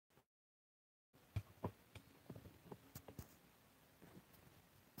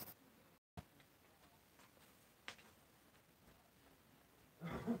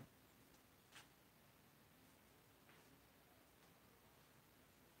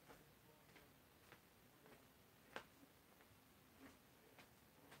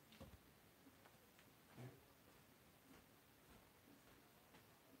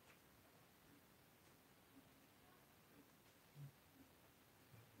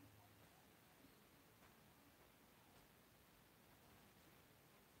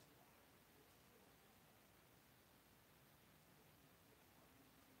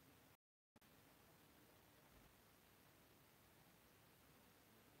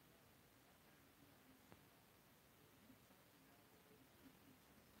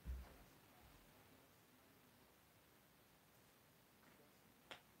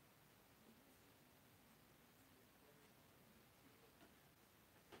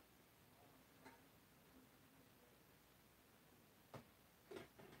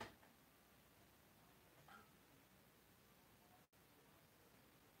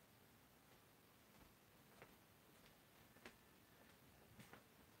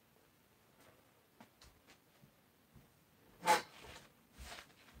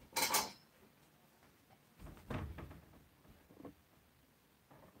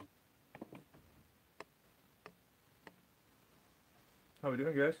How we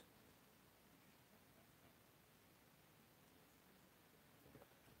doing, guys?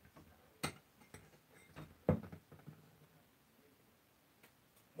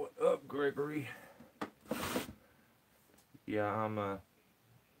 What up, Gregory? Yeah, I'm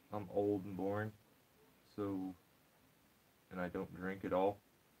old and boring, so, and I don't drink at all.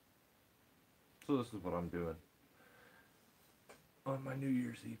 So this is what I'm doing on my New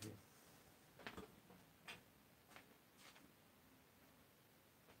Year's evening.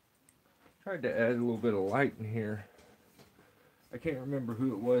 Tried to add a little bit of light in here. I can't remember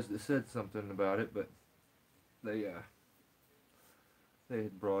who it was that said something about it, but they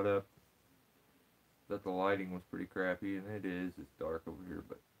had brought up that the lighting was pretty crappy, and it is. It's dark over here,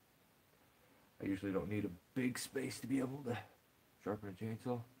 but I usually don't need a big space to be able to sharpen a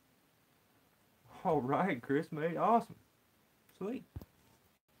chainsaw. All right, Chris, mate, awesome, sweet.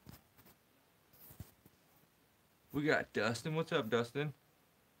 We got Dustin. What's up, Dustin?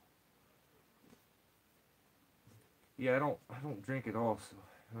 Yeah, I don't drink at all, so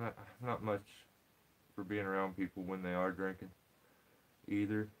not much for being around people when they are drinking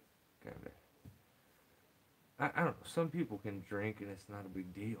either. Kinda. I don't know. Some people can drink and it's not a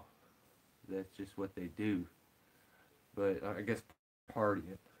big deal. That's just what they do. But I guess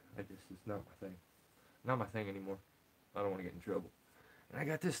partying, it's not my thing. Not my thing anymore. I don't want to get in trouble. And I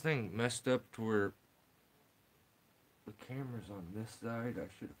got this thing messed up to where the camera's on this side. I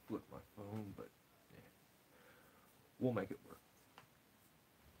should have flipped my phone, but yeah, we'll make it work.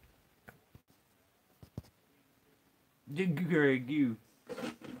 Greg, you.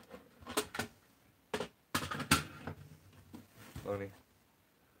 Funny.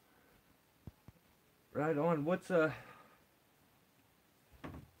 Right on. Does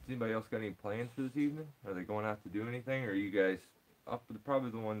anybody else got any plans for this evening? Are they going out to do anything? Or are you guys up?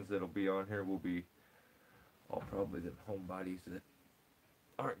 Probably the ones that'll be on here will be all probably the homebodies that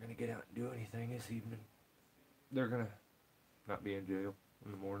aren't going to get out and do anything this evening. They're going to not be in jail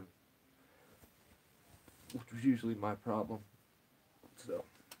in the morning, which was usually my problem. So,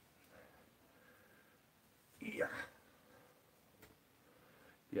 yeah.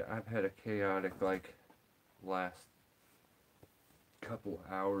 Yeah, I've had a chaotic, last couple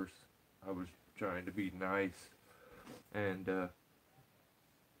hours. I was trying to be nice, and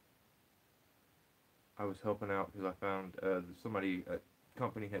I was helping out because I found a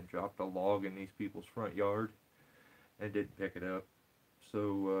company had dropped a log in these people's front yard and didn't pick it up.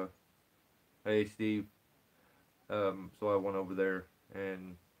 So, hey Steve, so I went over there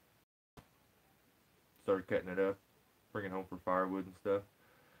and started cutting it up, bringing home for firewood and stuff.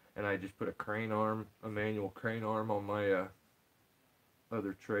 And I just put a manual crane arm on my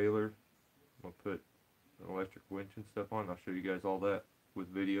other trailer. I'll put an electric winch and stuff on. I'll show you guys all that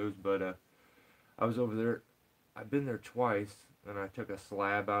with videos. But I was over there. I've been there twice, and I took a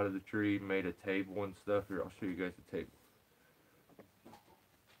slab out of the tree, made a table and stuff. Here, I'll show you guys the table.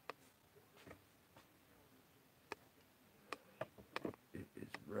 It is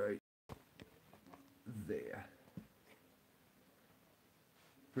right there.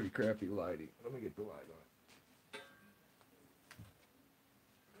 Pretty crappy lighting. Let me get the light on.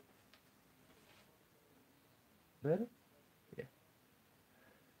 Better? Yeah.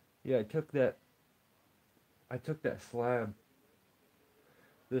 Yeah, I took that slab.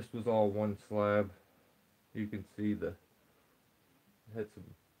 This was all one slab. You can see it had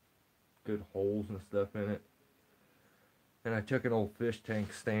some good holes and stuff in it. And I took an old fish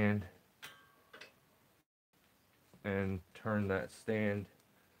tank stand and turned that stand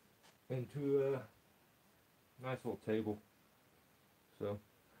into a nice little table. So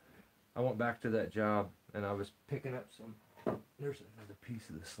I went back to that job and I was picking up there's another piece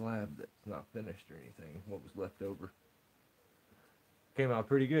of the slab that's not finished or anything, what was left over. Came out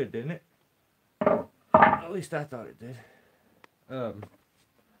pretty good, didn't it? At least I thought it did.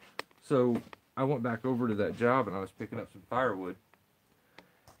 So I went back over to that job and I was picking up some firewood,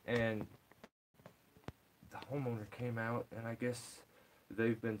 and the homeowner came out, and I guess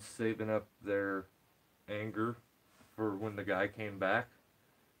they've been saving up their anger for when the guy came back,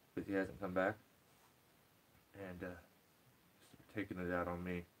 but he hasn't come back, and taking it out on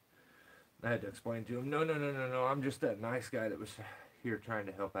me. I had to explain to him, no, I'm just that nice guy that was here trying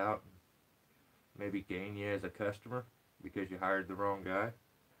to help out and maybe gain you as a customer because you hired the wrong guy.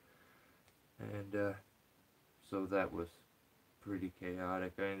 And so that was pretty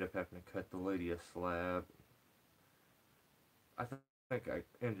chaotic. I ended up having to cut the lady a slab. I think I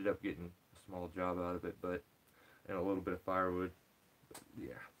ended up getting a small job out of it, and a little bit of firewood. But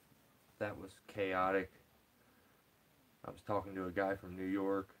yeah, that was chaotic. I was talking to a guy from New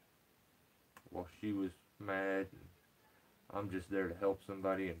York while she was mad. And I'm just there to help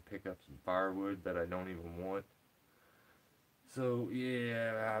somebody and pick up some firewood that I don't even want. So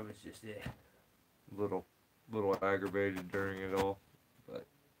yeah, I was just little little aggravated during it all, but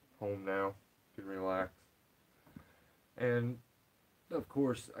home now, can relax. And of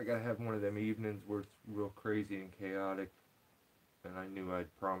course, I gotta have one of them evenings where it's real crazy and chaotic. And I knew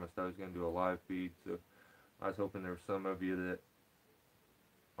I'd promised I was gonna do a live feed, so I was hoping there were some of you that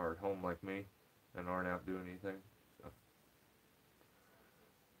are at home like me and aren't out doing anything. So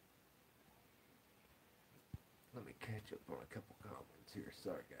let me catch up on a couple comments here.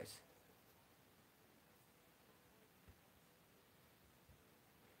 Sorry, guys.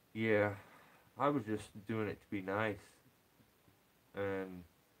 Yeah, I was just doing it to be nice, and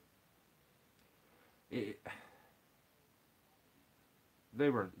it, they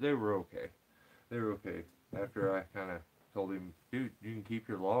were okay. They were okay. After I kind of told him, dude, you can keep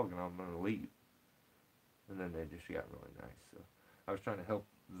your log, and I'm gonna leave. And then they just got really nice. So I was trying to help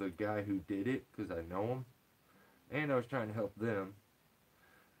the guy who did it because I know him, and I was trying to help them,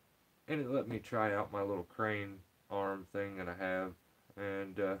 and it let me try out my little crane arm thing that I have,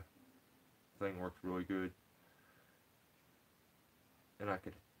 and thing works really good, and I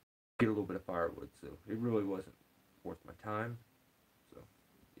could get a little bit of firewood, so it really wasn't worth my time. So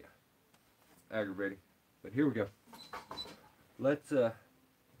yeah, aggravating, but here we go. Let's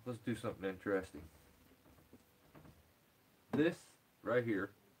do something interesting. This right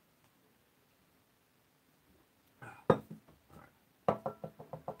here.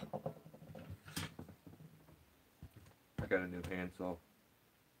 I got a new handsaw for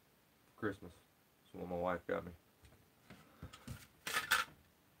Christmas. It's one my wife got me.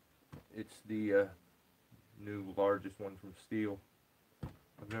 It's the new largest one from Steel.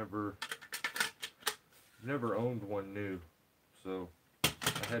 I've never owned one new, so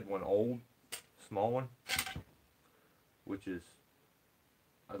I had one old, small one, which is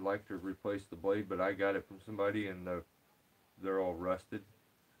I'd like to replace the blade, but I got it from somebody and they're all rusted,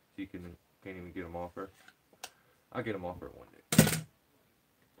 so you can't even get them off there. I'll get them off there one day.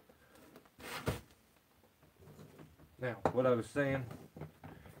 Now, what I was saying,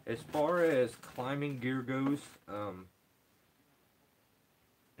 as far as climbing gear goes, and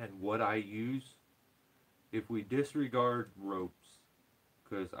what I use, if we disregard ropes,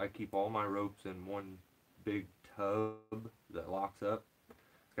 because I keep all my ropes in one big tub that locks up.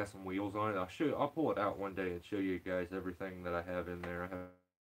 It's got some wheels on it. I'll pull it out one day and show you guys everything that I have in there. I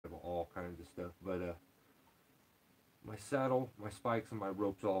have all kinds of stuff, but my saddle, my spikes, and my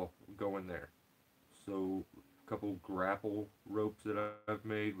ropes all go in there. So a couple grapple ropes that I've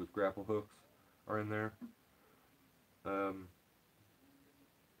made with grapple hooks are in there.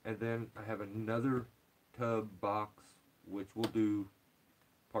 And then I have another tub box, which we'll do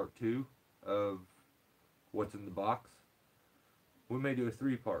part 2 of what's in the box. We may do a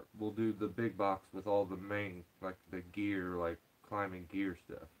 3-part. We'll do the big box with all the main, like the gear, like climbing gear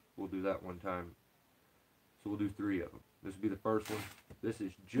stuff. We'll do that one time. So we'll do 3 of them. This will be the first one. This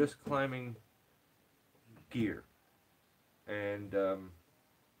is just climbing gear. And,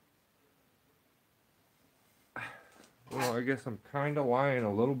 well, I guess I'm kind of lying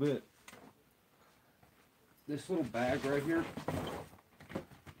a little bit. This little bag right here,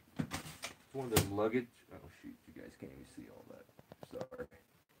 it's one of those luggage. Oh shoot, you guys can't even see all that. Sorry.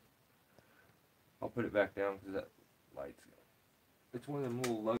 I'll put it back down because that light's going. It's one of them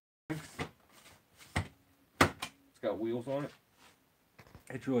little luggage. It's got wheels on it.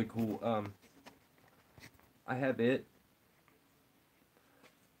 It's really cool. I have it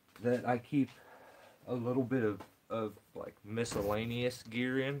that I keep a little bit of like miscellaneous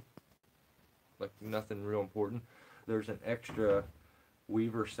gear in, like nothing real important. There's an extra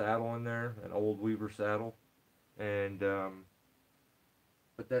Weaver saddle in there, an old Weaver saddle, and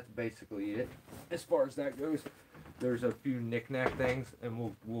but that's basically it as far as that goes. There's a few knick-knack things,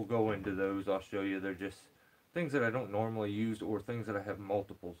 and we'll go into those. I'll show you. They're just things that I don't normally use or things that I have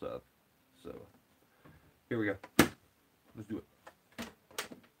multiples of. So here we go. Let's do it.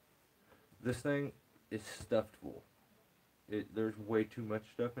 This thing is stuffed full. There's way too much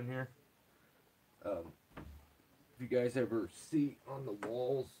stuff in here. If you guys ever see on the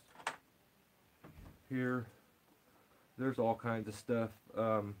walls here, there's all kinds of stuff.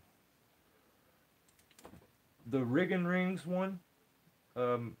 The rigging rings one,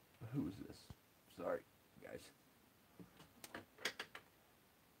 who is this? Sorry, guys.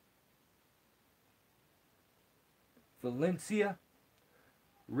 Valencia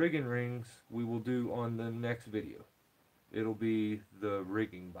rigging rings we will do on the next video. It'll be the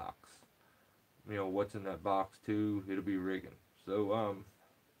rigging box. You know what's in that box too. It'll be rigging. So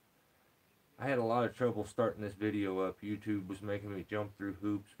I had a lot of trouble starting this video up. YouTube was making me jump through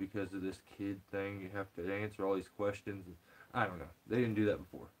hoops because of this kid thing. You have to answer all these questions. I don't know. They didn't do that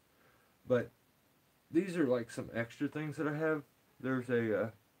before. But these are like some extra things that I have. There's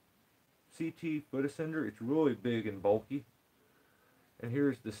a CT foot ascender. It's really big and bulky. And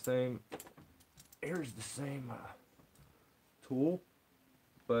here's the same tool,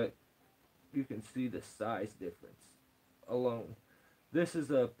 but you can see the size difference alone. This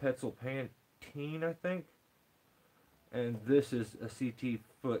is a Petzl Pantene, I think, and this is a CT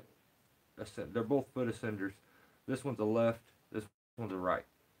foot ascender. They're both foot ascenders. This one's a left, this one's a right.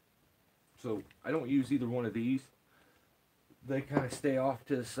 So I don't use either one of these. They kind of stay off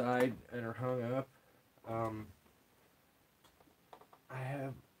to the side and are hung up. I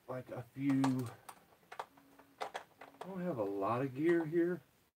have like a few. I don't have a lot of gear here.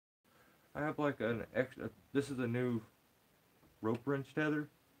 I have like an extra. This is a new rope wrench tether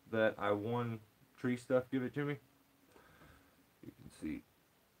that I won Tree Stuff give it to me. You can see.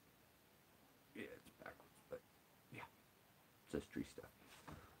 Yeah, it's backwards, but yeah, it says Tree Stuff.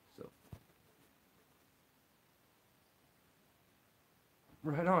 So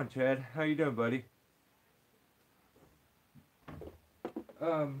right on, Chad. How you doing, buddy?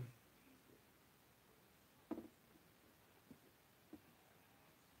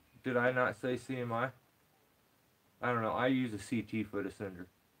 Did I not say CMI? I don't know. I use a CT foot ascender,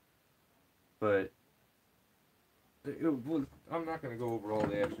 but I'm not gonna go over all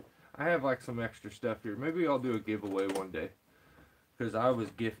the extra. I have like some extra stuff here. Maybe I'll do a giveaway one day, because I was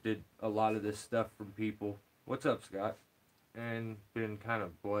gifted a lot of this stuff from people. What's up, Scott? And been kind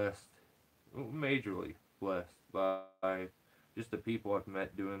of blessed, majorly blessed by just the people I've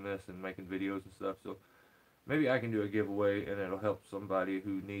met doing this and making videos and stuff. So maybe I can do a giveaway and it'll help somebody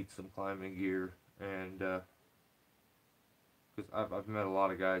who needs some climbing gear. And because I've met a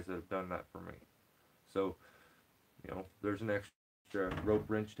lot of guys that have done that for me. So, you know, there's an extra rope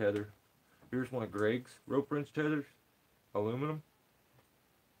wrench tether. Here's one of Greg's rope wrench tethers, aluminum.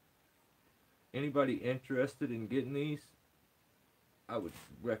 Anybody interested in getting these, I would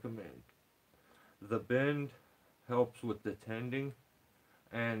recommend. The bend helps with the tending,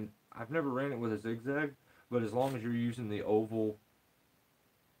 and I've never ran it with a zigzag, but as long as you're using the oval,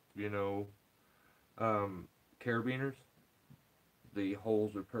 you know, carabiners, the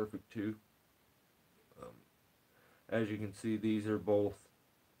holes are perfect too. As you can see, these are both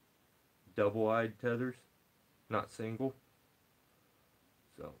double-eyed tethers, not single.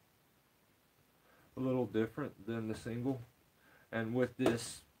 So a little different than the single. And with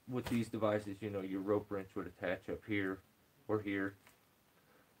these devices, you know, your rope wrench would attach up here or here.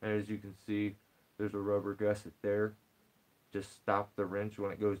 And as you can see, there's a rubber gusset there. Just stop the wrench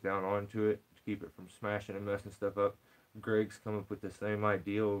when it goes down onto it to keep it from smashing and messing stuff up. Greg's come up with the same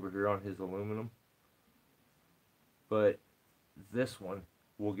idea over here on his aluminum. But this one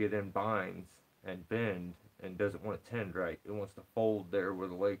will get in binds and bend and doesn't want to tend right. It wants to fold there where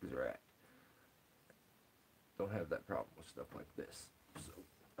the legs are at. Don't have that problem with stuff like this. So,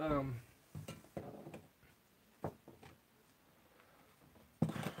 I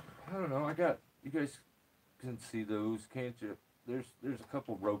don't know. You guys can see those, can't you? There's a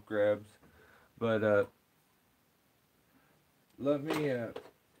couple rope grabs, but let me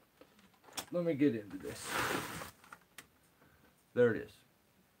get into this. There it is.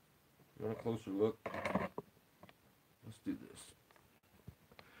 You want a closer look? Let's do this.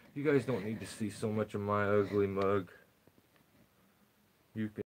 You guys don't need to see so much of my ugly mug. You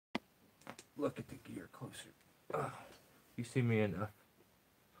can look at the gear closer. You see me enough.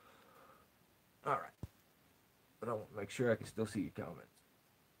 Alright. But I want to make sure I can still see your comments.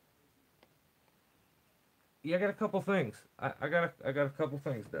 Yeah, I got a couple things. I got a couple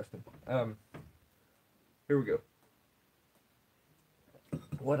things, Dustin. Here we go.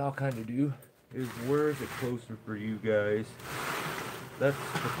 What I'll kind of do is, where is it closer for you guys? That's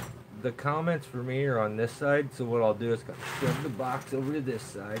the comments for me are on this side, so what I'll do is kind of shove the box over to this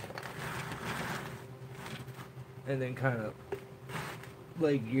side and then kind of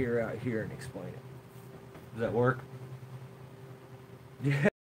lay gear out here and explain it. Does that work? Yeah,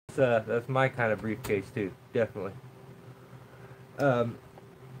 that's my kind of briefcase too, definitely. Now,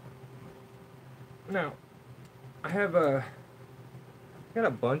 I got a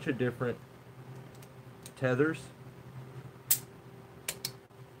bunch of different tethers.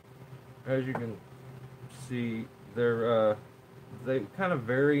 As you can see, they kind of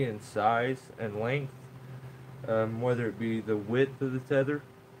vary in size and length, whether it be the width of the tether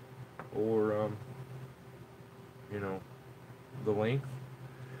or you know, the length.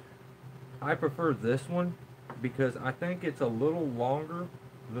 I prefer this one because I think it's a little longer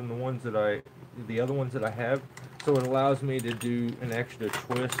than the other ones that I have. So it allows me to do an extra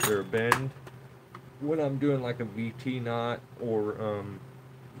twist or bend when I'm doing like a VT knot or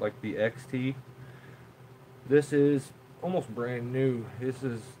like the XT. This is almost brand new. This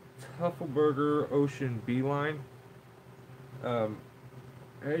is Tuffelberger Ocean Beeline. Um,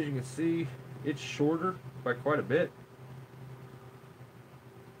 as you can see, it's shorter by quite a bit.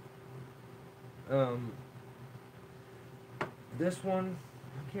 This one,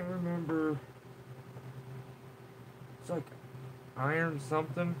 I can't remember. It's like iron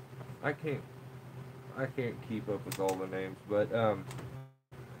something. I can't keep up with all the names, but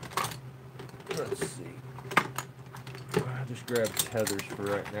let's see. I just grabbed tethers for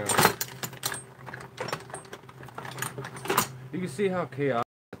right now. You can see how chaotic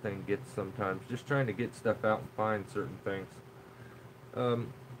the thing gets sometimes, just trying to get stuff out and find certain things.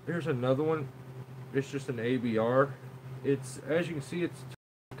 Here's another one. It's just an ABR. It's, as you can see, it's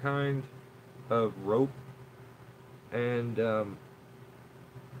kind of rope, and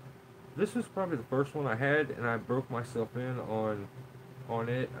this is probably the first one I had, and I broke myself in on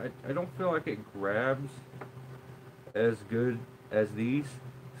it. I don't feel like it grabs as good as these,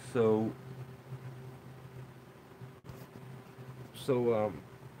 so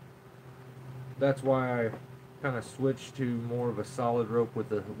that's why I kind of switched to more of a solid rope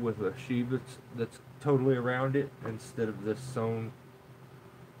with a sheave that's totally around it instead of this sewn,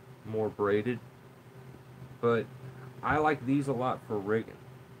 more braided. But I like these a lot for rigging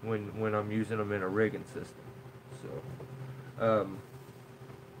when I'm using them in a rigging system. So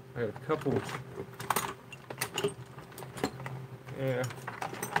I got a couple. Yeah,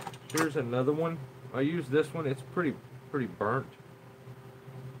 here's another one. I use this one. It's pretty burnt.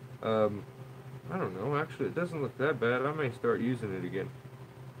 I don't know. Actually, it doesn't look that bad. I may start using it again.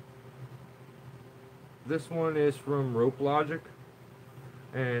 This one is from Rope Logic,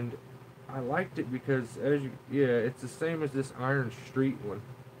 and I liked it because yeah, it's the same as this Iron Street one.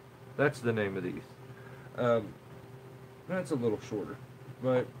 That's the name of these. That's a little shorter,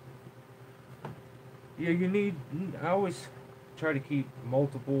 but yeah, I always try to keep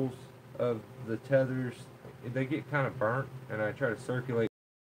multiples of the tethers. They get kind of burnt, and I try to circulate.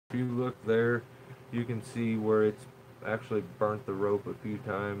 If you look there, you can see where it's actually burnt the rope a few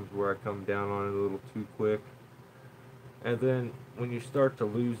times, where I come down on it a little too quick. And then when you start to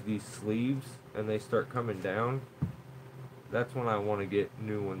lose these sleeves and they start coming down, that's when I want to get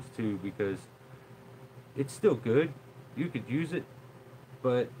new ones too, because it's still good. You could use it,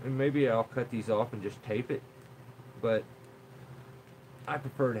 but maybe I'll cut these off and just tape it. But I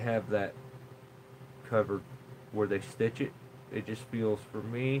prefer to have that covered where they stitch it. It just feels, for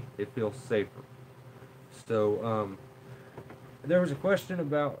me, it feels safer. So there was a question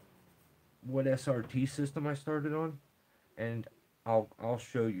about what SRT system I started on, and I'll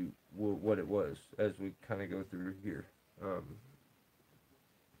show you what it was as we kind of go through here.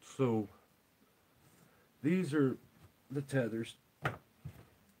 So these are the tethers.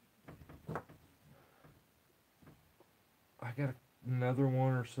 I got another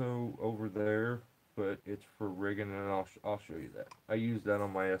one or so over there, but it's for rigging, and I'll show you that. I use that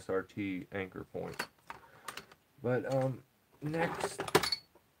on my SRT anchor point. But next,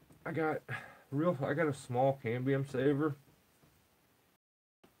 I got a small cambium saver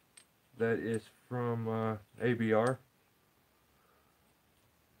that is from ABR.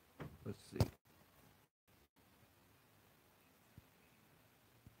 Let's see.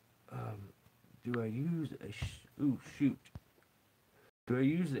 Do I use a shoot? Do I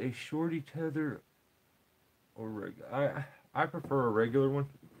use a shorty tether or regular? I prefer a regular one.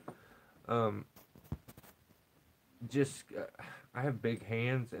 Just I have big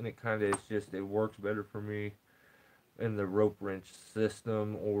hands, and it kind of is just, it works better for me in the rope wrench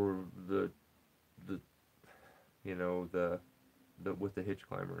system, or the you know, the with the hitch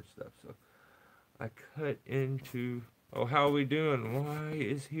climber and stuff. So I cut into, oh, how are we doing? Why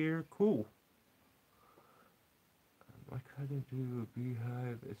is here? Cool. I cut into a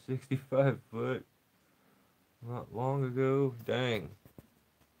beehive at 65 foot not long ago. Dang.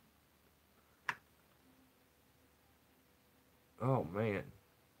 Oh man,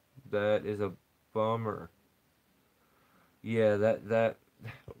 that is a bummer. Yeah, that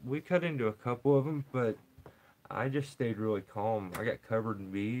we cut into a couple of them, but I just stayed really calm. I got covered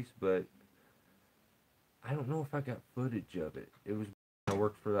in bees, but I don't know if I got footage of it. It was, I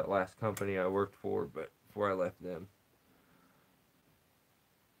worked for that last company I worked for, but before I left them.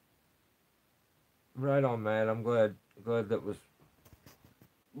 Right on, Matt. I'm glad that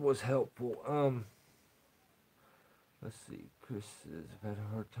was helpful. Let's see. Chris says, I've had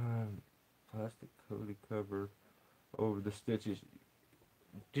a hard time. Plastic coated cover over the stitches.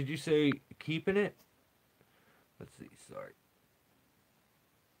 did you say keeping it? Let's see, sorry.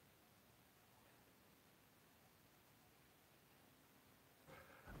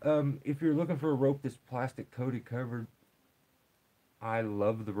 If you're looking for a rope that's plastic coated covered, I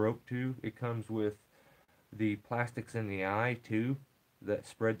love the rope too. It comes with the plastics in the eye too that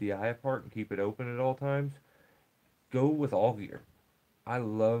spread the eye apart and keep it open at all times. Go with all gear. I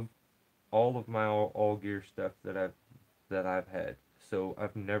love all of my all gear stuff that I've had. So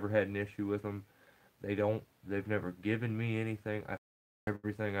I've never had an issue with them. They've never given me anything. I've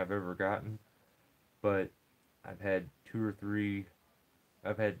everything I've ever gotten, but I've had two or three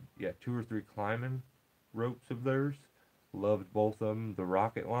climbing ropes of theirs. Loved both of them, the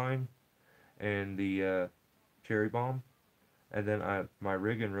Rocket Line and the Cherry Bomb. And then my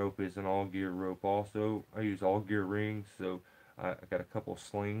rigging rope is an all gear rope also. I use all gear rings, so I got a couple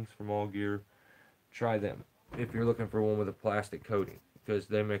slings from all gear. Try them if you're looking for one with a plastic coating, because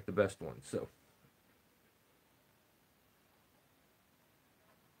they make the best ones. So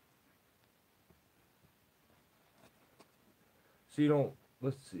you don't.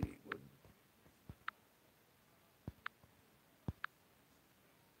 Let's see.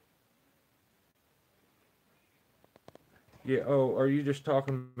 Yeah. Oh, are you just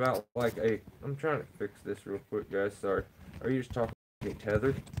talking about like a? I'm trying to fix this real quick, guys. Sorry. Are you just talking about a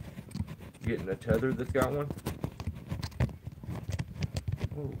tether? Getting a tether that's got one?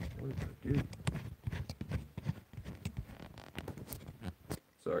 Oh, what did I do?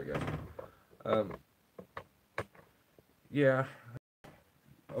 Sorry, guys. Um, yeah,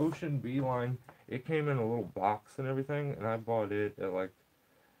 Ocean Beeline. It came in a little box and everything, and I bought it at like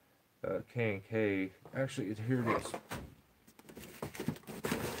K&K. Actually, here it is.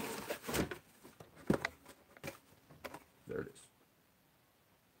 There it is.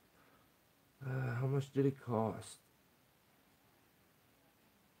 How much did it cost?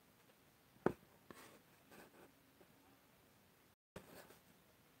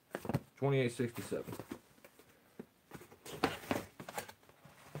 $28.67.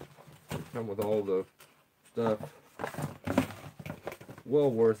 Come with all the stuff.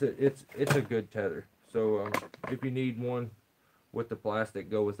 Well worth it. It's a good tether. So if you need one with the plastic,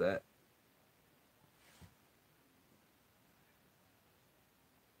 go with that.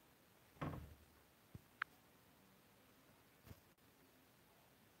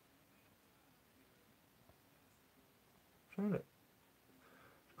 I'm trying to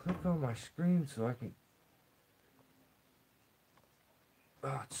click on my screen so I can.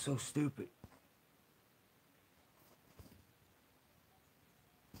 Oh, it's so stupid.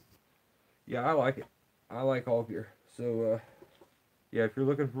 Yeah, I like it. I like all gear. So yeah, if you're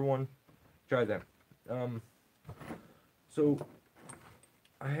looking for one, try them. Um, so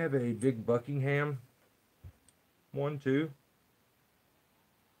I have a big Buckingham one too.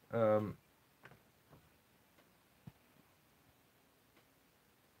 Um,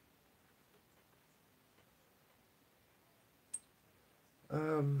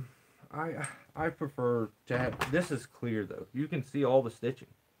 um, I I prefer to have. This is clear though. You can see all the stitching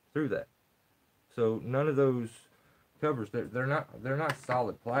through that. So none of those covers they're not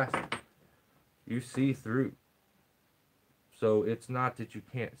solid plastic. You see through. So it's not that you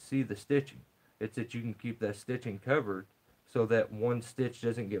can't see the stitching. It's that you can keep that stitching covered so that one stitch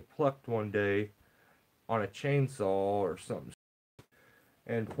doesn't get plucked one day on a chainsaw or something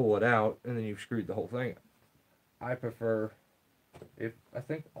and pull it out and then you've screwed the whole thing up. I prefer if I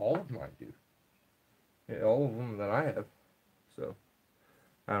think all of mine do. Yeah, all of them that I have. So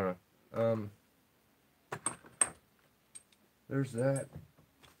I don't know. There's that.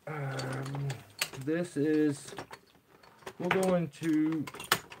 Um, this is we'll go into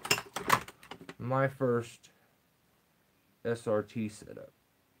my first SRT setup.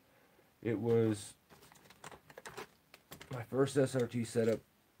 It was my first SRT setup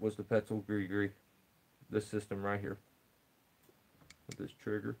was the Petzl Gree, this system right here with this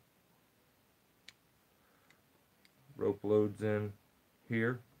trigger. Rope loads in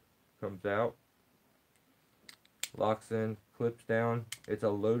here, comes out, locks in, clips down. It's a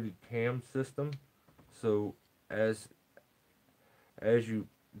loaded cam system, so as you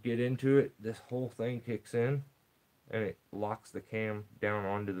get into it, this whole thing kicks in and it locks the cam down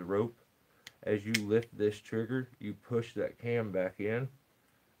onto the rope. As you lift this trigger, you push that cam back in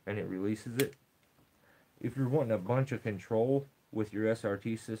and it releases it. If you're wanting a bunch of control with your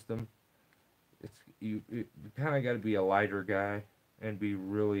SRT system, you kind of got to be a lighter guy and be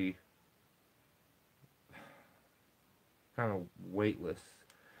really kind of weightless.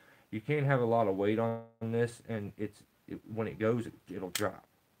 You can't have a lot of weight on this, and when it goes, it'll drop.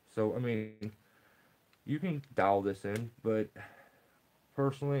 So I mean, you can dial this in, but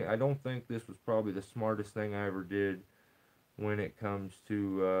personally, I don't think this was probably the smartest thing I ever did when it comes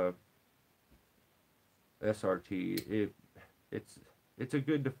to SRT. It's it's a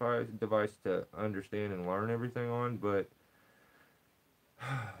good device to understand and learn everything on, but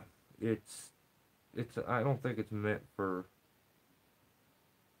it's I don't think it's meant for.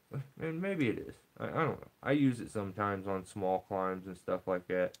 And maybe it is. I don't know. I use it sometimes on small climbs and stuff like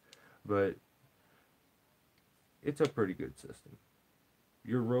that, but it's a pretty good system.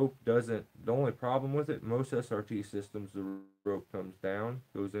 Your rope doesn't. The only problem with it, most SRT systems, the rope comes down,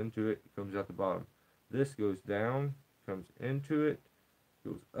 goes into it, comes out the bottom. This goes down, comes into it,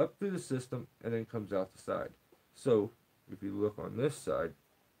 goes up through the system, and then comes out the side. So if you look on this side,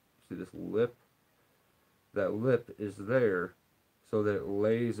 see this lip? That lip is there so that it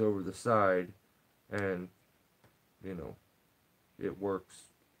lays over the side, and you know it works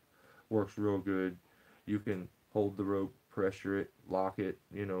real good. You can hold the rope, pressure it, lock it.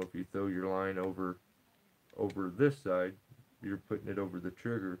 You know, if you throw your line over this side, you're putting it over the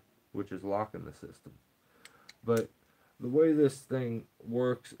trigger, which is locking the system. But the way this thing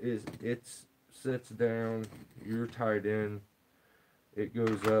works is it sits down, you're tied in, it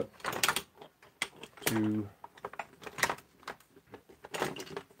goes up to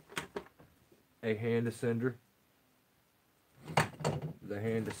a hand ascender. The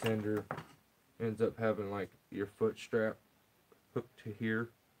hand ascender ends up having like your foot strap hooked to here,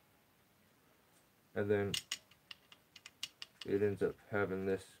 and then it ends up having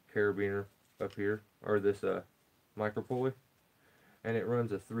this carabiner up here, or this micro pulley, and it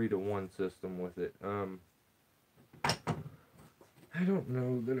runs a 3-to-1 system with it. I don't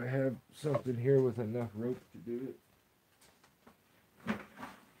know that I have something here with enough rope to do it.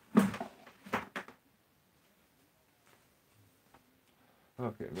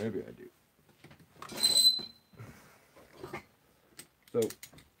 Okay, maybe I do. So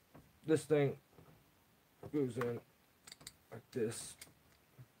this thing goes in like this.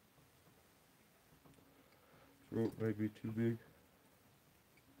 This rope may be too big.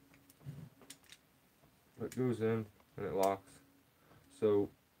 But it goes in and it locks. So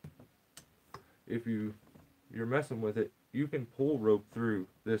if you're messing with it, you can pull rope through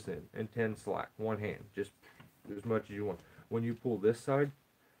this end and 10 slack, one hand, just as much as you want. When you pull this side,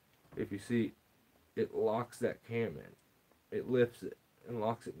 if you see, it locks that cam in. It lifts it and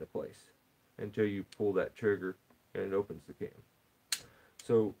locks it into place until you pull that trigger and it opens the cam.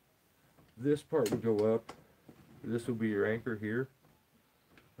 So this part would go up. This will be your anchor here.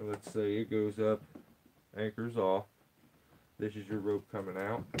 And let's say it goes up, anchor's off. This is your rope coming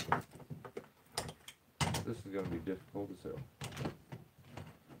out. This is going to be difficult as hell.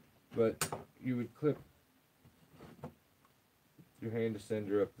 But you would clip your hand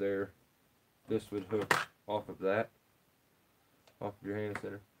ascender up there. This would hook off of that, off of your hand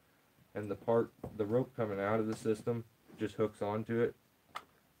ascender. And the rope coming out of the system just hooks onto it.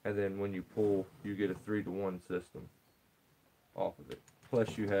 And then when you pull, you get a 3-to-1 system off of it.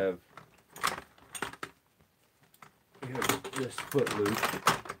 Plus you have this foot loop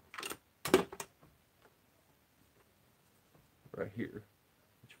right here,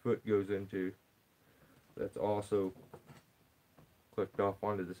 which foot goes into. That's also clicked off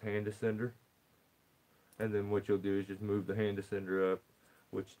onto this hand ascender. And then what you'll do is just move the hand ascender up,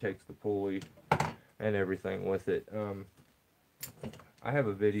 which takes the pulley and everything with it. I have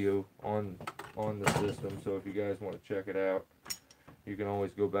a video on the system, so if you guys want to check it out, you can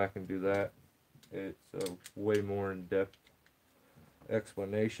always go back and do that. It's a way more in-depth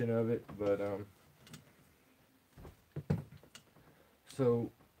explanation of it, but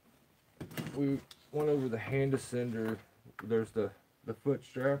so we went over the hand ascender. There's the foot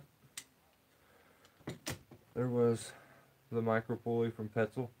strap. There was the micro pulley from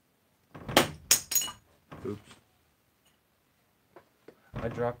Petzl. Oops. I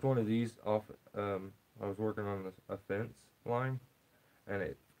dropped one of these off. I was working on a fence line, and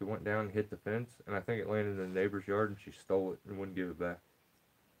it went down and hit the fence, and I think it landed in the neighbor's yard, and she stole it and wouldn't give it back.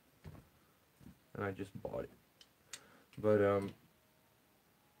 And I just bought it. But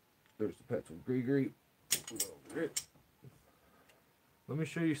there's the Petzl Gree. Let me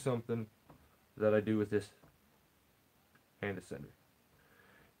show you something that I do with this hand ascender.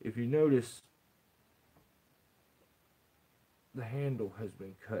 If you notice, the handle has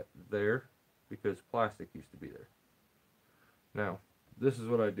been cut there because plastic used to be there. Now, this is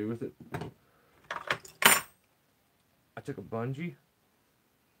what I do with it. I took a bungee.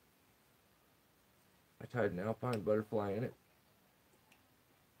 I tied an alpine butterfly in it.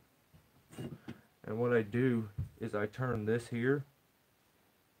 And what I do is I turn this here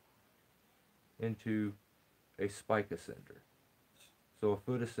into a spike ascender. So a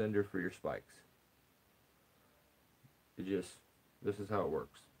foot ascender for your spikes. This is how it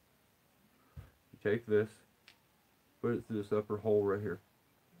works. You take this, put it through this upper hole right here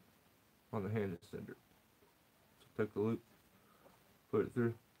on the hand ascender. So take the loop, put it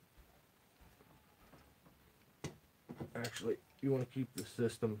through. Actually, you want to keep the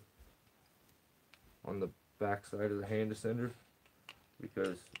system on the back side of the hand ascender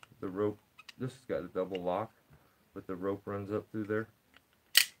because the rope, this has got a double lock, but the rope runs up through there.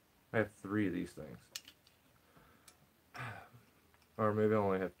 I have 3 of these things. Or maybe I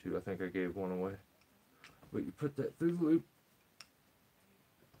only have 2. I think I gave one away. But you put that through the loop.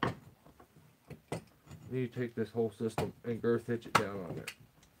 Then you take this whole system and girth hitch it down on there.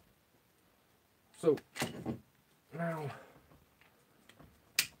 So, now,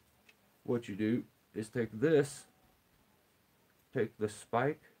 what you do is take this, take the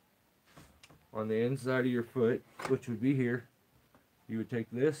spike on the inside of your foot, which would be here. You would take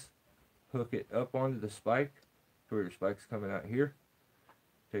this, hook it up onto the spike to where your spike's coming out here.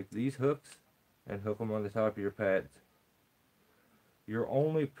 Take these hooks and hook them on the top of your pads. You're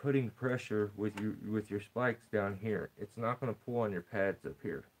only putting pressure with your spikes down here. It's not going to pull on your pads up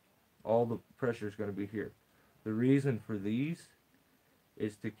here. All the pressure is going to be here. The reason for these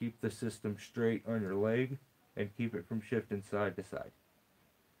is to keep the system straight on your leg and keep it from shifting side to side.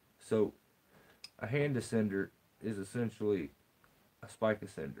 So a hand ascender is essentially a spike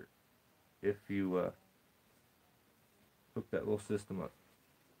ascender if you hook that little system up.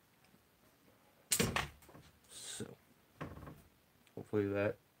 So hopefully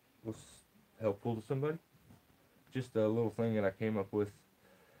that was helpful to somebody. Just a little thing that I came up with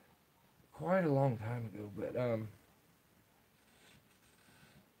quite a long time ago, but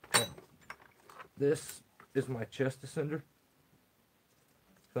this is my chest ascender.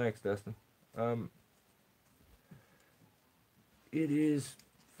 Thanks, Dustin. It is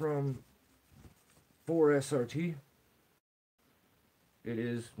from 4SRT. It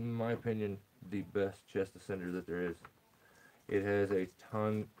is, in my opinion, the best chest ascender that there is. It has a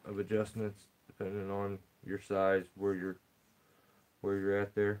ton of adjustments depending on your size, where you're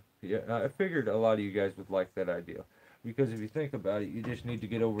at there. Yeah, I figured a lot of you guys would like that idea, because if you think about it, you just need to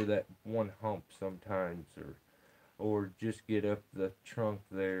get over that one hump sometimes, or just get up the trunk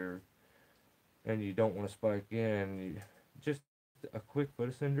there, and you don't want to spike in. Just a quick foot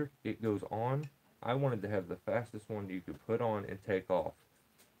ascender, it goes on. I wanted to have the fastest one you could put on and take off,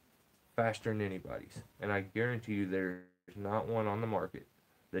 faster than anybody's, and I guarantee you there's not one on the market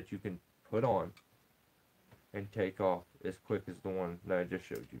that you can put on and take off as quick as the one that I just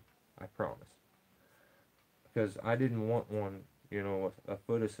showed you. I promise. Because I didn't want one, you know, a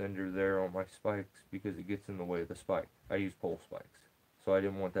foot ascender there on my spikes, because it gets in the way of the spike. I use pole spikes, so I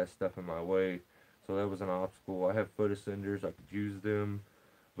didn't want that stuff in my way. So that was an obstacle. I have foot ascenders, I could use them,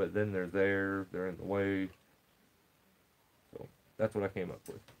 but then they're in the way. So that's what I came up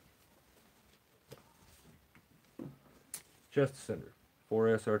with. Chest ascender,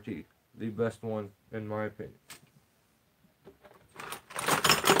 4SRT, the best one in my opinion.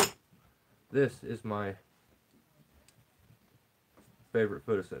 This is my favorite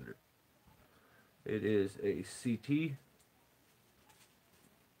foot ascender. It is a CT.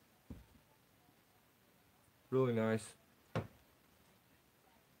 Really nice.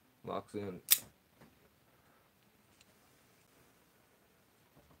 Locks in.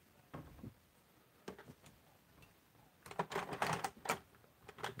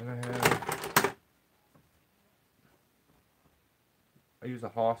 Then I use a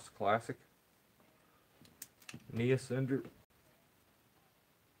Haas Classic knee ascender.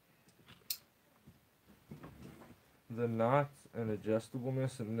 The knots and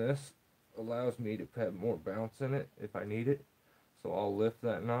adjustableness in this allows me to have more bounce in it if I need it. So I'll lift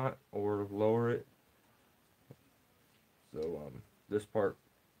that knot or lower it. So this part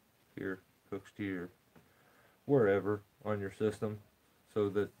here hooks to your wherever on your system, so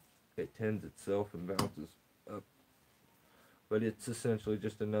that it tends itself and bounces up. But it's essentially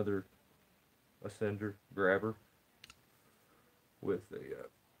just another ascender grabber with a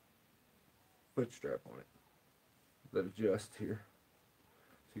foot strap on it that adjusts here,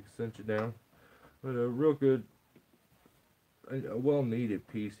 so you can cinch it down. But a real good, a well needed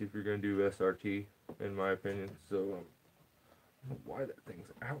piece if you're going to do SRT, in my opinion. So I don't know why that thing's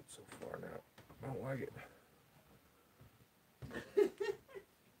out so far now. I don't like it.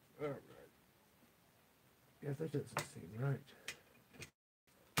 Alright. Yeah, that doesn't seem right.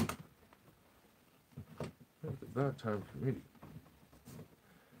 It's about time for me to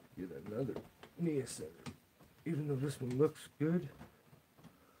get another knee ascender. Even though this one looks good.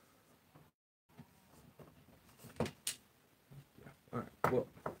 Yeah, Alright, well,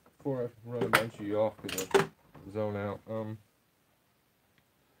 before I run a bunch of you off because I zone out,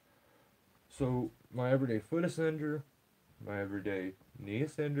 so my everyday foot ascender, my everyday knee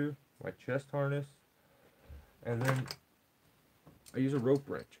ascender, my chest harness, and then I use a rope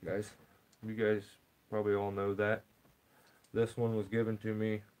wrench, guys. You guys probably all know that. This one was given to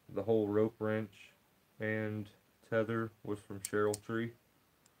me. The whole rope wrench and tether was from Cheryl Tree.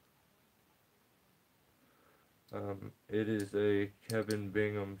 It is a Kevin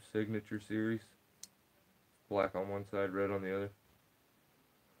Bingham signature series. Black on one side, red on the other.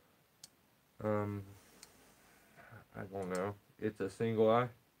 I don't know. It's a single eye,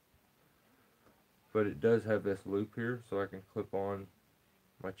 but it does have this loop here, so I can clip on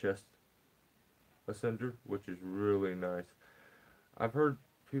my chest ascender, which is really nice. I've heard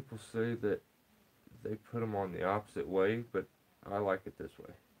people say that they put them on the opposite way, but I like it this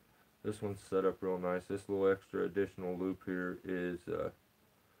way. This one's set up real nice. This little extra additional loop here is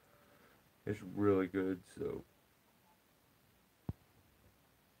really good. So,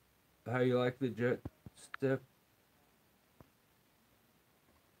 how you like the jet step?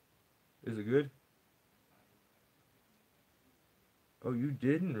 Is it good? Oh, you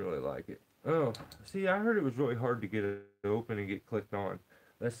didn't really like it. Oh, see, I heard it was really hard to get it open and get clicked on.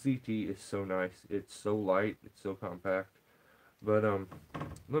 That CT is so nice. It's so light. It's so compact. But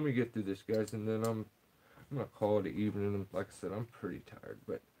let me get through this, guys, and then I'm gonna call it an evening. Like I said, I'm pretty tired,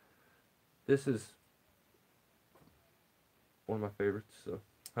 but this is one of my favorites. So,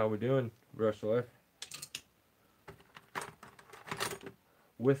 how we doing, Brush Life?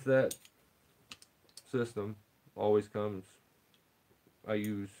 With that system, always comes. I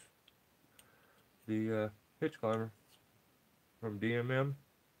use the hitch climber from DMM.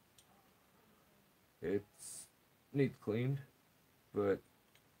 It's needs cleaned, but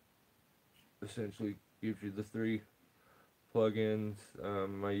essentially gives you the 3 plugins.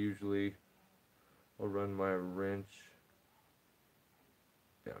 I usually will run my wrench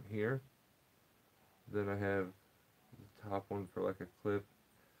down here. Then I have the top one for like a clip,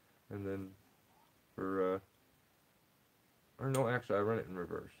 and then for or no, actually I run it in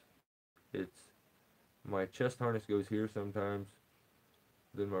reverse. It's my chest harness goes here sometimes,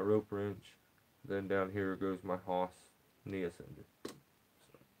 then my rope wrench, then down here goes my Haas knee ascender.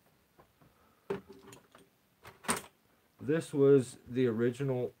 So, this was the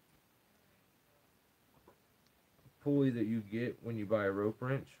original pulley that you get when you buy a rope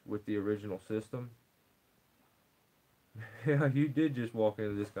wrench with the original system. Yeah, you did just walk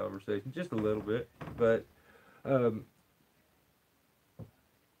into this conversation just a little bit, but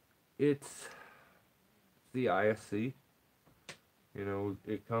it's the ISC. You know,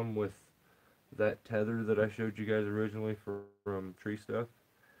 it come with that tether that I showed you guys originally from Tree Stuff.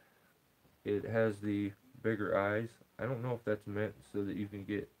 It has the bigger eyes. I don't know if that's meant so that you can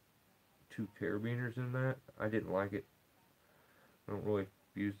get 2 carabiners in that. I didn't like it. I don't really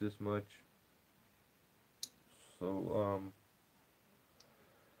use this much. So,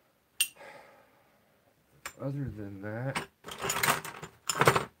 other than that,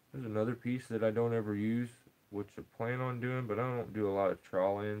 there's another piece that I don't ever use, which I plan on doing, but I don't do a lot of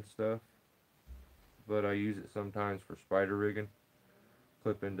trolley and stuff. But I use it sometimes for spider rigging.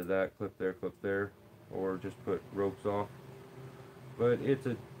 Clip into that, clip there, or just put ropes off. But it's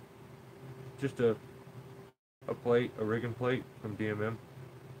just a plate, a rigging plate from DMM.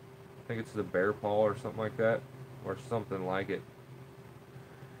 I think it's the bear paw or something like that, or something like it.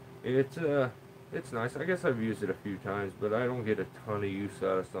 It's nice. I guess I've used it a few times, but I don't get a ton of use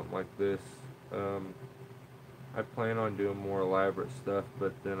out of something like this. I plan on doing more elaborate stuff,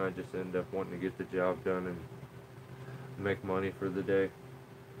 but then I just end up wanting to get the job done and make money for the day.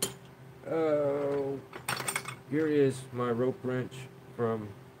 Here is my rope wrench from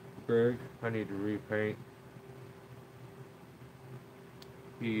Greg. I need to repaint.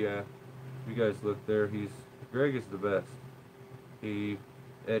 You guys look there. Greg is the best. He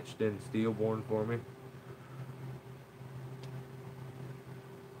etched in Steelborn for me.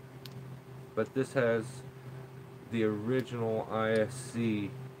 But this has the original ISC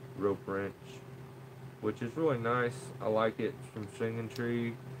rope wrench, which is really nice. I like it. It's from Singing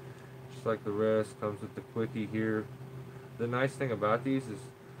Tree, just like the rest. Comes with the quickie here. The nice thing about these is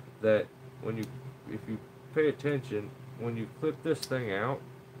that if you pay attention, when you clip this thing out,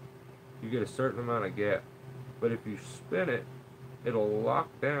 you get a certain amount of gap. But if you spin it, it'll lock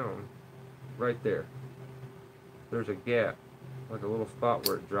down right there. There's a gap, like a little spot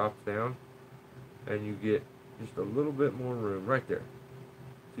where it drops down, and you get just a little bit more room right there,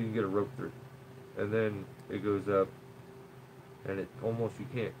 so you can get a rope through. And then it goes up, and you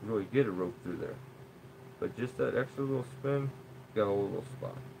can't really get a rope through there. But just that extra little spin, got a little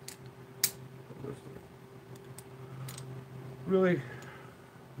spot. Really,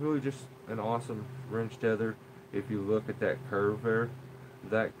 really just an awesome wrench tether. If you look at that curve there,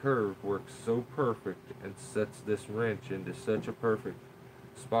 that curve works so perfect and sets this wrench into such a perfect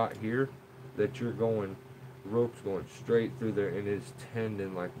spot here that you're going, the rope's going straight through there and it's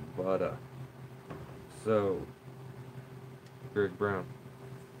tending like butter. So, Greg Brown.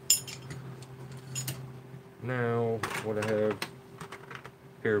 Now, what I have,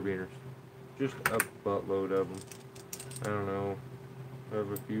 carabiners. Just a buttload of them. I don't know. I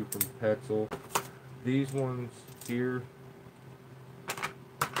have a few from Petzl. These ones here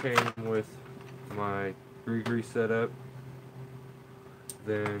came with my Gree setup.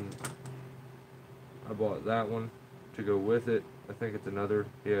 Then I bought that one to go with it. I think it's another,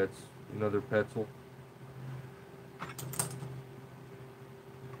 yeah, it's another Petzl.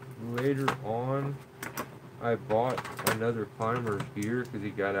 Later on, I bought another climber's gear because he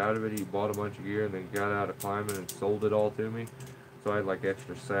got out of it. He bought a bunch of gear and then got out of climbing and sold it all to me. So I had like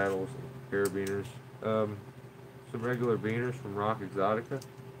extra saddles and carabiners. Some regular beaners from Rock Exotica.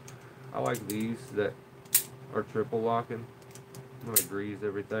 I like these that are triple locking. I'm gonna grease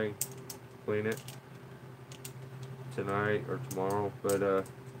everything, clean it tonight or tomorrow. But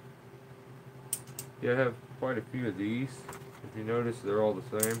yeah, I have quite a few of these. If you notice, they're all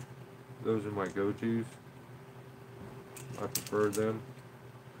the same. Those are my go-tos. I prefer them.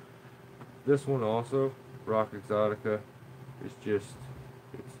 This one also, Rock Exotica, is just,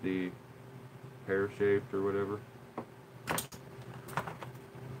 it's the pear-shaped or whatever.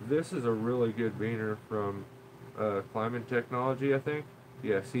 This is a really good beaner from Climbing Technology, I think.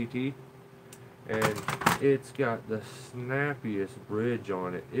 Yeah, CT. And it's got the snappiest bridge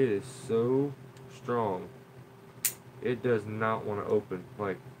on it. It is so strong. It does not want to open.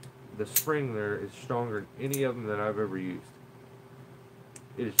 Like, the spring there is stronger than any of them that I've ever used.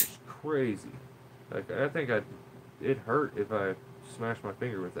 It is just crazy. Like, I think it hurt if I smashed my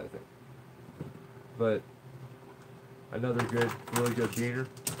finger with that thing. But another good, really good beaner.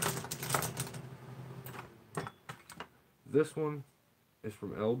 This one is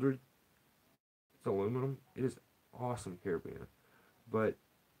from Eldred. It's aluminum. It is awesome carabiner, but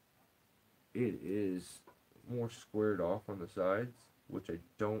it is more squared off on the sides, which I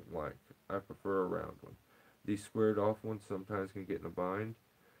don't like. I prefer a round one. These squared off ones sometimes can get in a bind.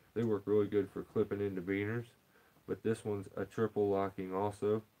 They work really good for clipping into beaners, but this one's a triple locking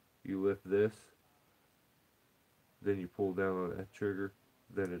also. You lift this, then you pull down on that trigger,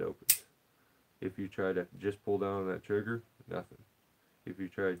 then it opens. If you try to just pull down on that trigger, nothing. If you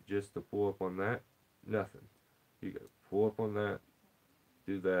try just to pull up on that, nothing. You gotta pull up on that,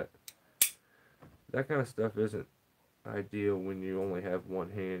 do that. That kind of stuff isn't ideal when you only have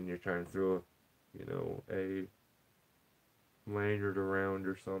one hand and you're trying to throw a lanyard around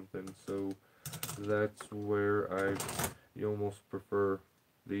or something. So that's where you almost prefer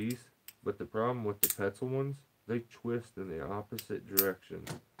these. But the problem with the Petzl ones, they twist in the opposite direction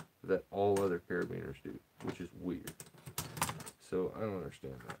that all other carabiners do, which is weird. So I don't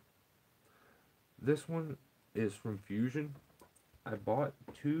understand that. This one is from Fusion. I bought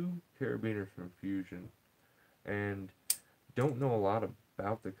 2 carabiners from Fusion and don't know a lot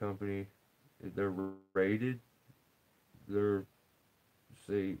about the company. They're rated. They're,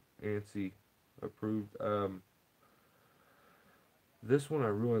 say, ANSI approved. This one I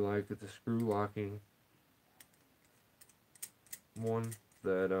really like. It's a screw locking one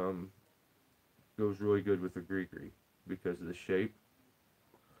that goes really good with the Gree because of the shape.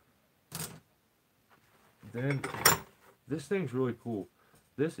 Then this thing's really cool.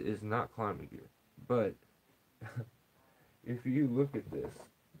 This is not climbing gear, but if you look at this,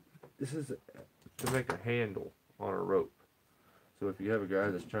 this is to make a handle on a rope. So if you have a guy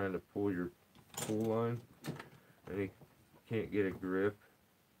that's trying to pull your pull line and he can't get a grip,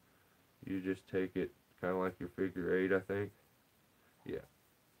 you just take it kind of like your figure 8, I think. Yeah,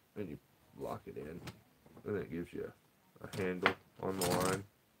 and you lock it in, and it gives you a handle on the line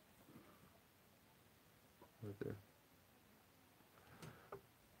right there.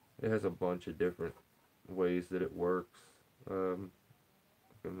 It has a bunch of different ways that it works.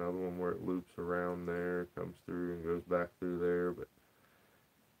 Another one where it loops around there, comes through and goes back through there. But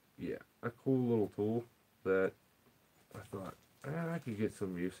yeah, a cool little tool that I thought I could get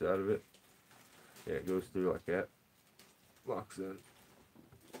some use out of it. Yeah, it goes through like that, locks in.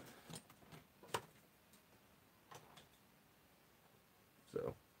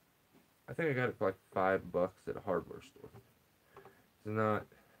 So I think I got it for like $5 at a hardware store. It's not,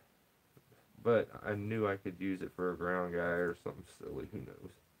 but I knew I could use it for a ground guy or something silly, who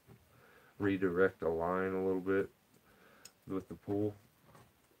knows. Redirect a line a little bit. with the pool.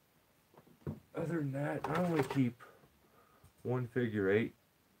 Other than that, I only keep one figure 8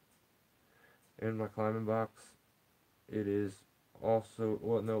 in my climbing box. It is also,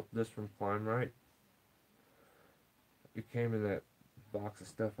 well, no, this from Climb Right. It came in that box of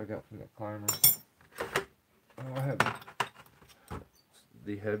stuff I got from the climber. Oh, I have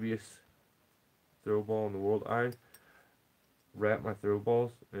the heaviest throw ball in the world. I wrap my throw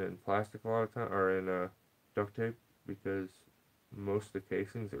balls in plastic a lot of time, or in duct tape, because most of the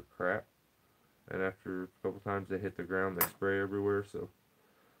casings are crap, and after a couple times they hit the ground, they spray everywhere, so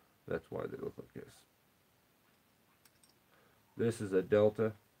that's why they look like this. This is a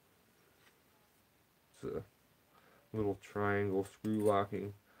Delta. It's a little triangle screw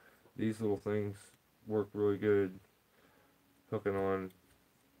locking. These little things work really good hooking on,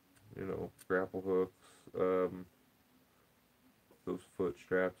 you know, grapple hooks, those foot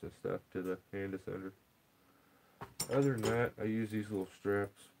straps and stuff to the hand ascender. Other than that, I use these little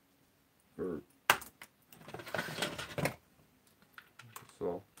straps for,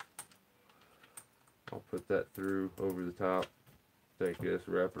 so I'll put that through over the top, take this,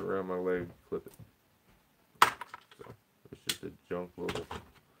 wrap it around my leg, clip it. So it's just a junk little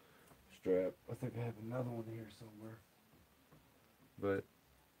strap. I think I have another one here somewhere, but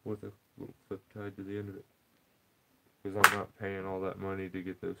with a little clip tied to the end of it, because I'm not paying all that money to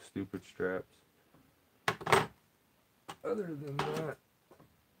get those stupid straps. Other than that,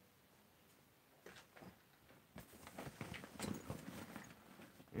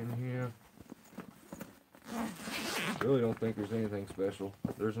 in here, really don't think there's anything special.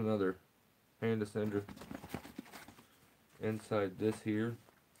 There's another hand ascender. Inside this here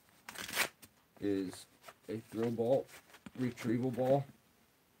is a throw ball, retrieval ball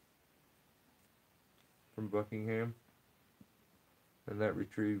from Buckingham, and that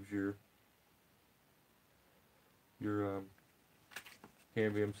retrieves your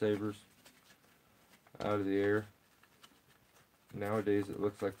cambium sabers out of the air. Nowadays it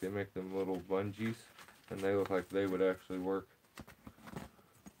looks like they make them little bungees, and they look like they would actually work.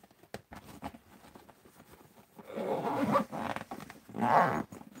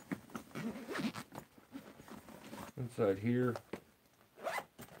 Inside here,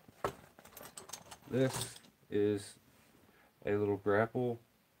 this is a little grapple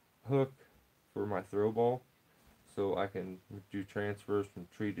hook for my throw ball, so I can do transfers from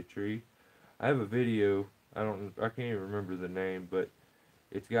tree to tree. I have a video, I can't even remember the name, but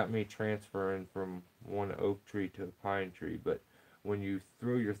it's got me transferring from one oak tree to a pine tree. But when you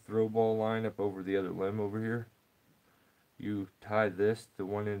throw your throw ball line up over the other limb over here, you tie this to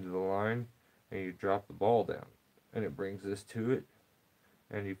one end of the line and you drop the ball down, and it brings this to it,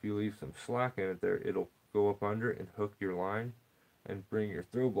 and if you leave some slack in it there, it'll go up under and hook your line and bring your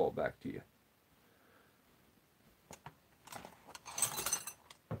throw ball back to you.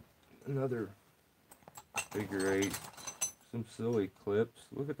 Another figure 8, some silly clips.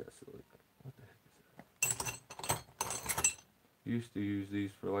 Look at that silly thing. What the heck is that? Used to use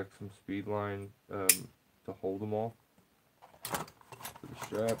these for like some speed line, to hold them all. For the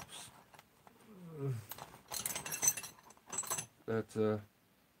straps. That's a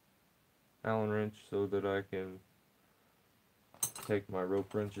Allen wrench so that I can take my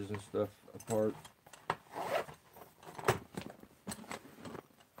rope wrenches and stuff apart.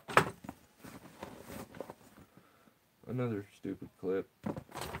 Another stupid clip.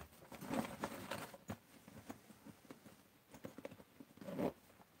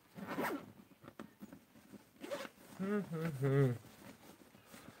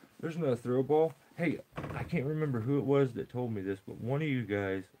 There's another throw ball. Hey, I can't remember who it was that told me this, but one of you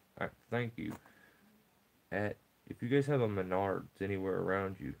guys, thank you. If you guys have a Menards anywhere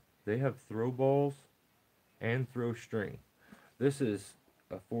around you, they have throw balls and throw string. This is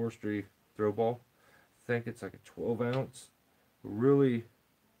a forestry throw ball. I think it's like a 12 ounce, really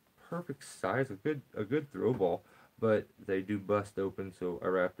perfect size, a good throw ball, but they do bust open, so I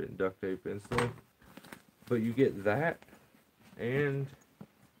wrapped it in duct tape instantly. But you get that, and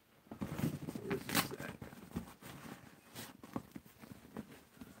where's this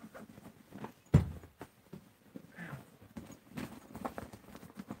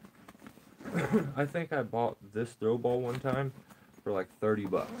at? I think I bought this throw ball one time for like 30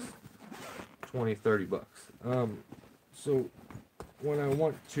 bucks. 20-30 bucks. So when I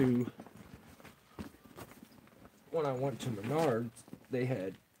went to Menards, they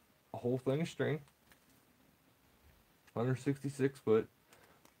had a whole thing of string, 166 foot,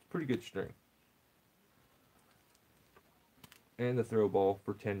 pretty good string, and the throw ball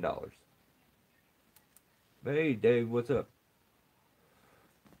for $10. Hey Dave, what's up?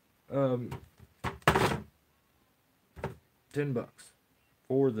 $10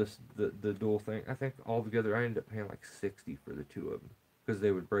 for the dual thing. I think altogether I ended up paying like 60 for the two of them because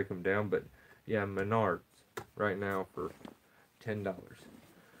they would break them down. But yeah, Menards right now for $10.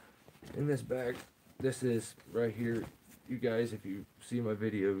 In this bag, this is right here. You guys, if you see my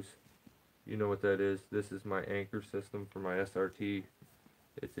videos, you know what that is. This is my anchor system for my SRT.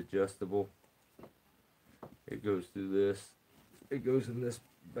 It's adjustable. It goes through this. It goes in this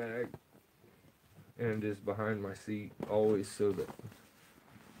bag, and it is behind my seat always so that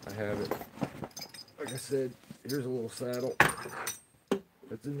I have it. Like I said, here's a little saddle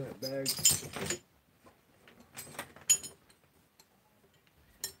that's in that bag.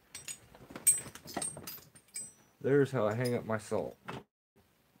 There's how I hang up my salt.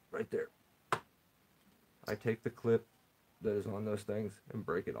 Right there. I take the clip that is on those things and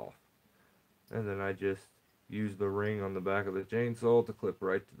break it off. And then I just use the ring on the back of the chainsaw to clip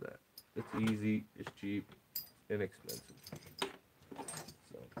right to that. It's easy, it's cheap, inexpensive.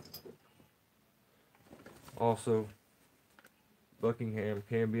 So. Also, Buckingham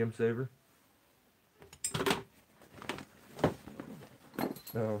cambium saver.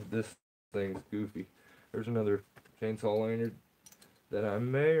 Now this thing's goofy. There's another chainsaw lanyard that I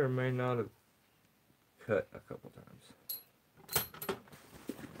may or may not have cut a couple times.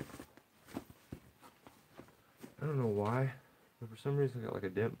 I don't know why, but for some reason I got like a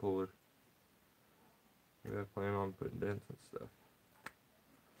dent puller. Maybe I plan on putting dents and stuff.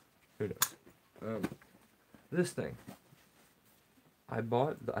 Who knows? This thing. I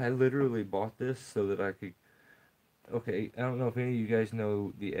literally bought this so that I could, okay, I don't know if any of you guys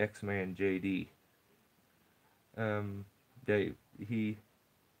know the X-Man JD. Dave, he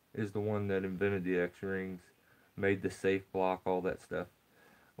is the one that invented the X-rings, made the safe block, all that stuff.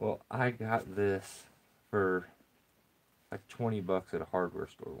 Well, I got this for like $20 at a hardware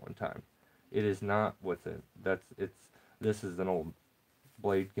store one time. It is not what's in, this is an old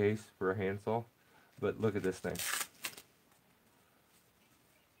blade case for a handsaw, but look at this thing.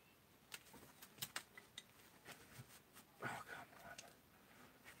 Oh, come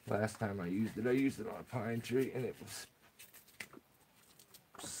on. Last time I used it on a pine tree, and it was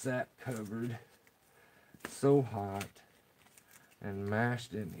sap covered, so hot, and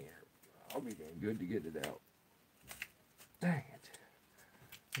mashed in here. I'll be doing good to get it out. Dang it.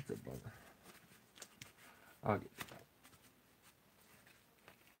 That's a bummer. I'll get it out.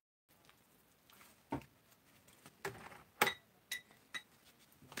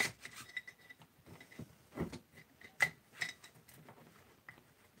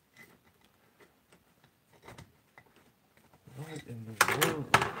 What in the world?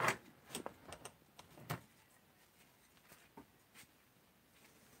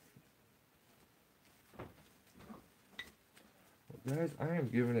 Well, guys, I am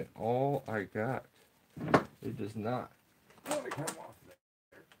giving it all I got. It does not want to come off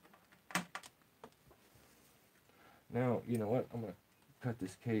there. Now, you know what? I'm going to cut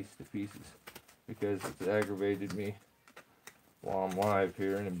this case to pieces because it's aggravated me while I'm live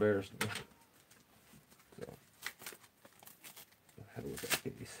here and embarrassed me. So, how with that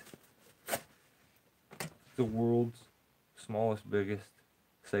case? The world's smallest, biggest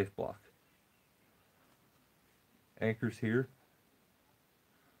safe block. Anchors here.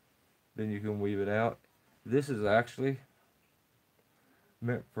 Then you can weave it out. This is actually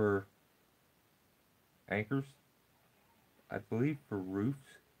meant for anchors, I believe for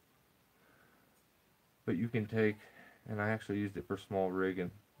roofs. But you can take, and I actually used it for small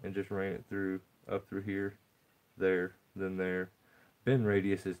rigging and just ran it through, up through here, there, then there. Bend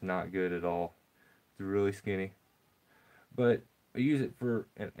radius is not good at all. It's really skinny. But I use it for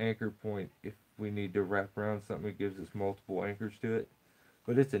an anchor point if we need to wrap around something. It gives us multiple anchors to it.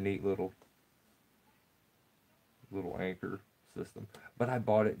 But it's a neat little anchor system. But I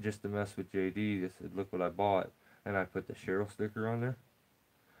bought it just to mess with JD. I said, look what I bought. And I put the Cheryl sticker on there.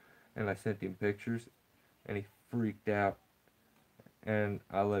 And I sent him pictures. And he freaked out. And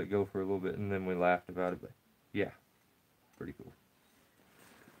I let it go for a little bit. And then we laughed about it. But yeah, pretty cool.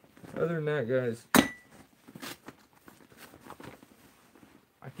 Other than that, guys,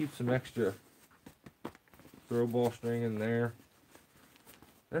 I keep some extra throw ball string in there.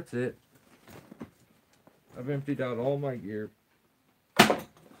 That's it. I've emptied out all my gear.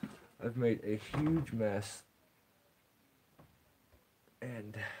 I've made a huge mess.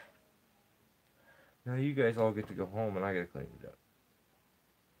 And now you guys all get to go home and I gotta clean it up.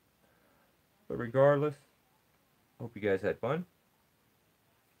 But regardless, hope you guys had fun.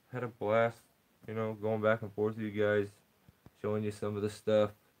 Had a blast, you know, going back and forth with you guys, showing you some of the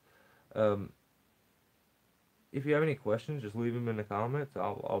stuff. If you have any questions, just leave them in the comments.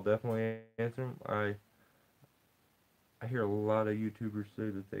 I'll definitely answer them. I hear a lot of YouTubers say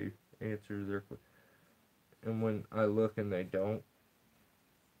that they answer their, and when I look and they don't,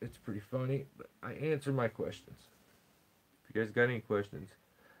 it's pretty funny. But I answer my questions. If you guys got any questions,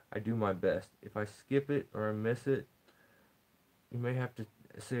 I do my best. If I skip it or I miss it, you may have to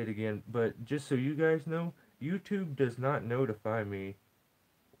say it again. But just so you guys know, YouTube does not notify me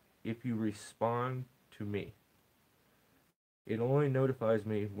if you respond to me. It only notifies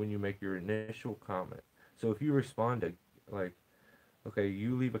me when you make your initial comment. So if you respond to, like, okay,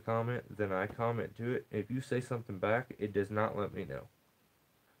 you leave a comment, then I comment to it. If you say something back, it does not let me know.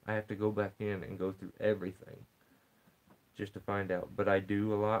 I have to go back in and go through everything just to find out. But I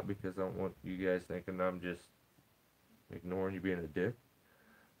do a lot because I don't want you guys thinking I'm just ignoring you being a dick.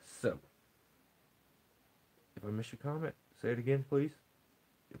 So, if I miss your comment, say it again, please.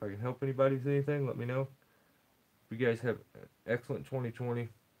 If I can help anybody with anything, let me know. If you guys have an excellent 2020,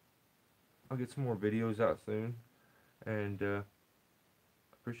 I'll get some more videos out soon. And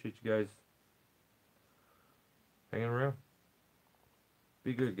appreciate you guys hanging around.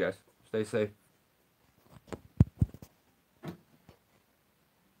 Be good, guys. Stay safe.